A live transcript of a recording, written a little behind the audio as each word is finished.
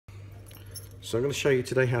So I'm going to show you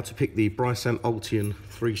today how to pick the Brisant Ultion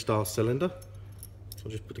 3-star cylinder. So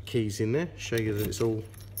I'll just put the keys in there, show you that it's all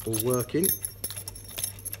working.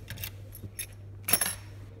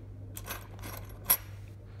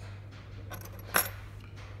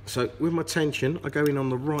 So with my tension, I go in on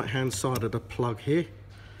the right hand side of the plug here,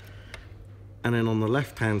 and then on the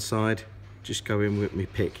left hand side just go in with my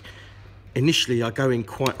pick. Initially I go in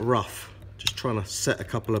quite rough, just trying to set a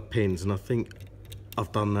couple of pins, and I think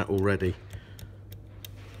I've done that already.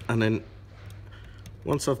 And then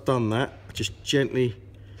once I've done that, I just gently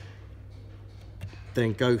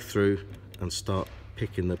then go through and start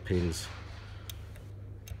picking the pins.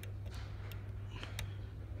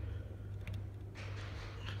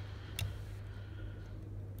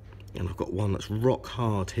 And I've got one that's rock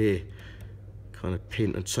hard here, kind of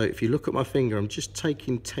pin. And so if you look at my finger, I'm just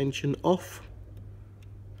taking tension off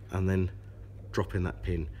and then dropping that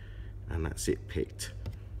pin, and that's it picked.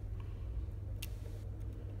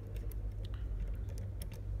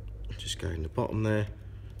 Just go in the bottom there,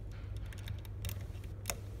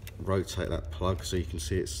 rotate that plug so you can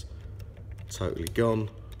see it's totally gone.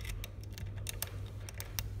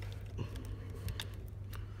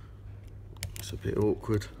 It's a bit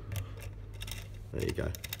awkward. There you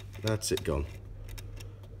go, that's it gone.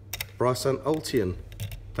 Brisant Ultion.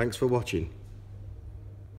 Thanks for watching.